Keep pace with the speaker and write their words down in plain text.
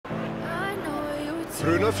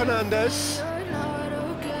Bruno Fernandes.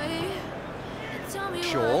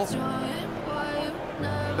 Shaw.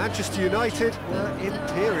 Manchester United were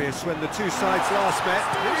imperious when the two sides last met.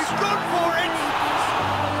 He's gone for it!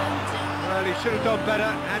 Well, he should have done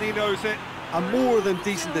better, and he knows it. A more than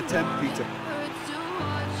decent attempt, Peter.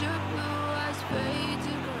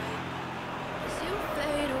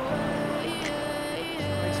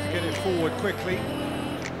 Needs to get it forward quickly.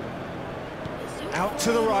 Out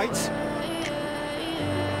to the right.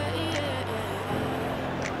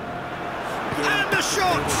 And the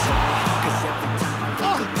shot!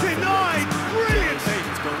 Oh, denied brilliantly!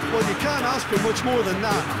 Well, you can't ask for much more than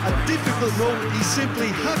that. A difficult moment he simply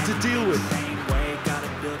had to deal with.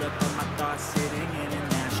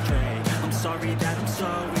 I'm sorry that I'm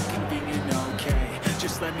so inconvenient, okay?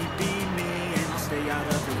 Just let me be me and I'll stay out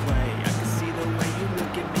of the way. I can see the way you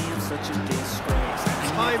look at me, I'm such a disgrace.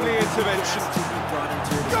 Timely intervention.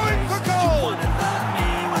 Going for goal!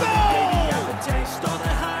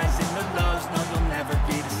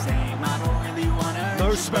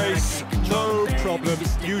 No space, no problem.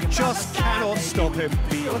 You just cannot stop him.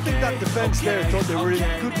 Well, I think that defence there thought they were in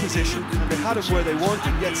good position and they had him where they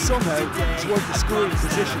wanted, yet somehow it's worth the scoring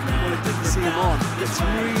position when it didn't see him on. It's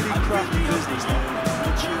really crafty business now.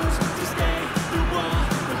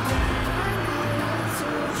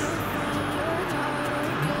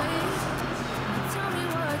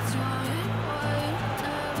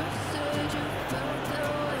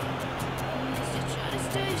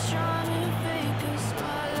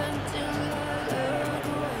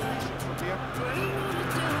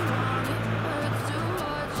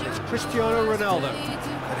 Cristiano Ronaldo.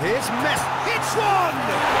 And here's Messi. It's one!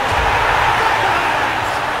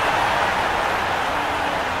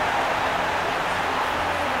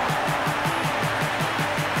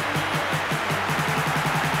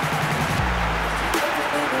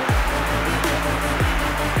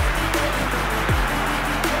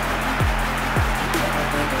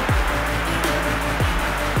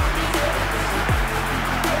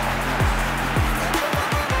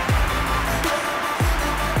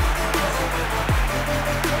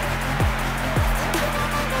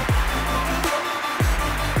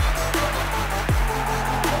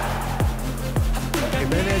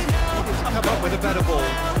 Jiménez come up with a better ball.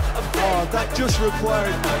 Oh, that just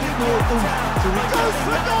required a bit more oomph to reach. Goes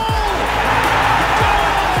for goal!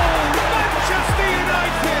 Goal! Manchester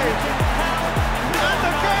United! And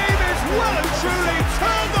the game is well and truly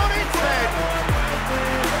turned on its head!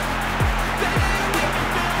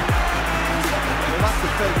 Well, that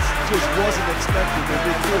defence just wasn't expecting their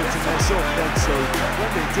midfield to mess up then, so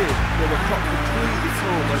when they did, they were caught completely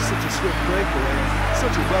thrown by such a swift breakaway.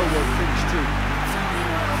 Such a well-worked finish too.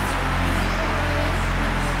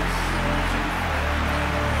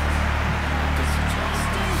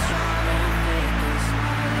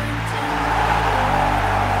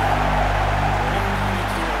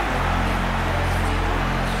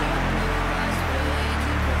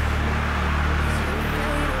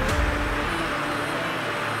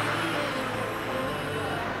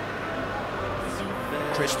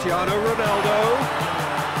 Cristiano Ronaldo.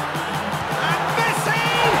 And Messi!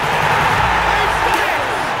 They've done it!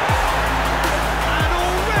 And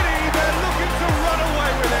already they're looking to run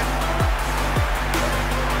away with it.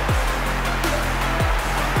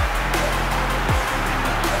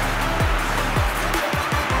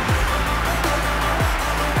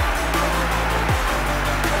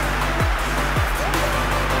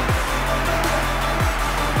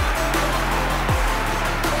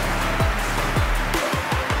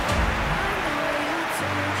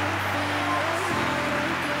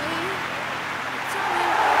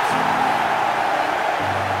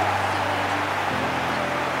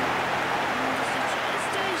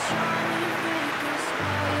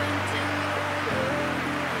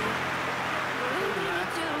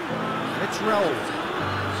 It's Raúl.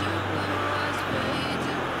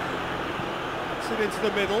 Puts it into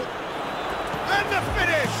the middle. And the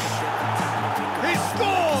finish! He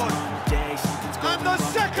scored! And the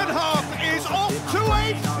second half is off to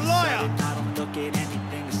a flyer!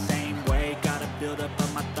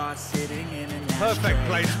 Perfect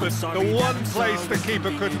placement, the one place the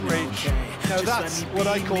keeper couldn't reach. Now that's what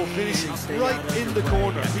I call finishing, right in the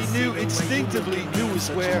corner. He knew instinctively who was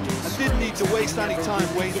where and didn't need to waste any time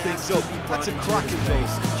weighing things up. That's a cracking goal.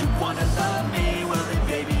 You wanna love me? Well then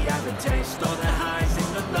baby I have a taste. All the highs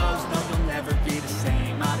and the lows, no you'll never be the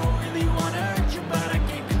same. I don't really wanna hurt you but I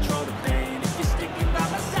can't control the pain. If you're sticking by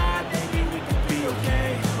my side, maybe we could be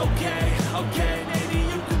okay. Okay, maybe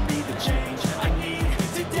you could be the change I need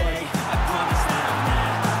today. I promise that I'm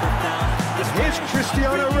never done. Here's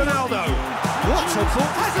Cristiano Ronaldo. What a goal!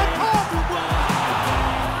 Has a pop!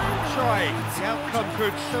 way. The outcome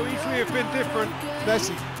could so easily have been different.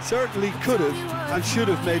 Messi certainly could have and should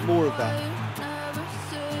have made more of that.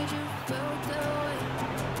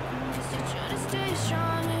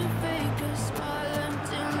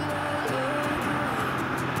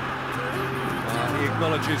 He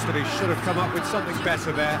acknowledges that he should have come up with something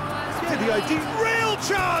better there. Yeah, the idea. Real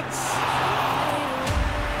chance!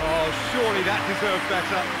 Oh, surely that deserved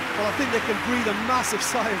better. Well, I think they can breathe a massive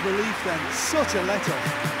sigh of relief then. Such a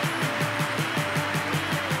let-off.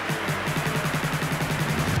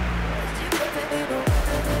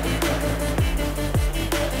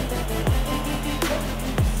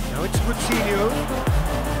 Now it's Coutinho.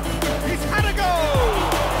 He's had a go!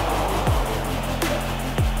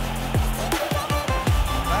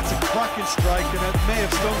 That's a cracking strike, and it may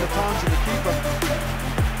have stung the palms of the keeper.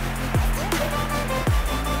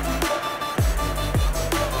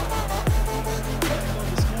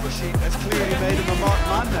 Has clearly made him a marked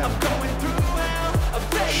man now.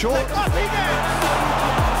 Short. Up he gets!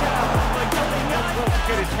 Well to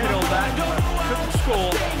get his head on that, couldn't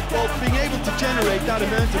score. Well, being able to generate that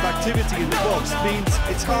amount of activity in the box means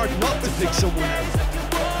it's hard not to pick someone out.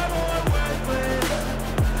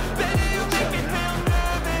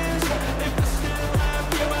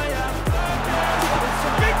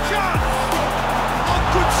 Big chance! Oh,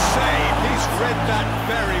 good save. He's read that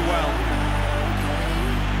very well.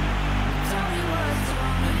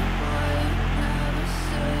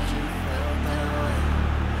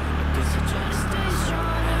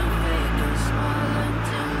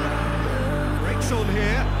 On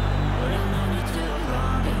here.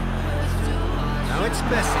 Now it's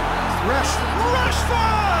Messi.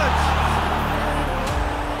 Rashford!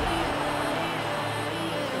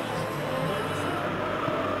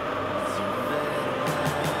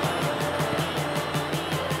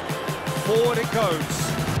 Forward it goes.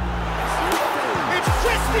 It's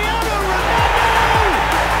Cristiano Ronaldo!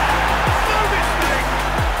 No mistake!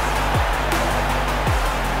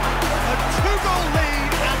 A 2-goal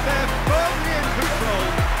lead and they're firmly in control.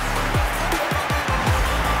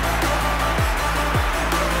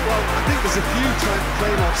 Well, I think there's a few trying to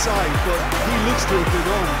claim offside, but he looks to have been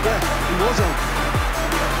on. Yeah, he was on.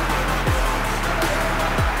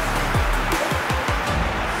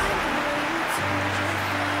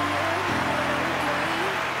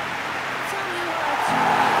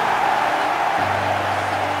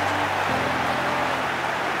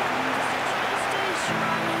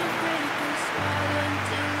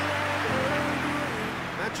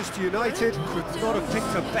 Manchester United could not have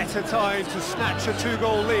picked a better time to snatch a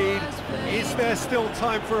 2-goal lead. Is there still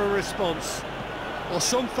time for a response? Well,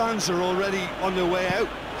 some fans are already on their way out,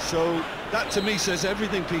 so that to me says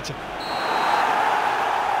everything, Peter.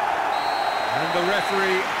 And the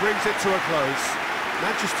referee brings it to a close.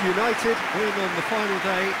 Manchester United win on the final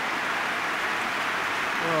day.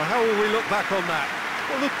 Well, how will we look back on that?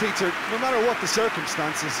 Well, look, Peter, no matter what the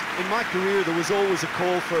circumstances, in my career there was always a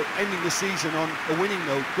call for ending the season on a winning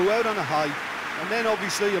note, go out on a high, and then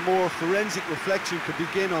obviously a more forensic reflection could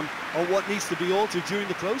begin on what needs to be altered during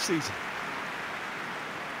the close season.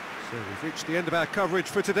 So we've reached the end of our coverage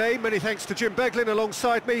for today. Many thanks to Jim Beglin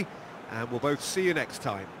alongside me, and we'll both see you next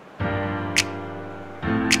time.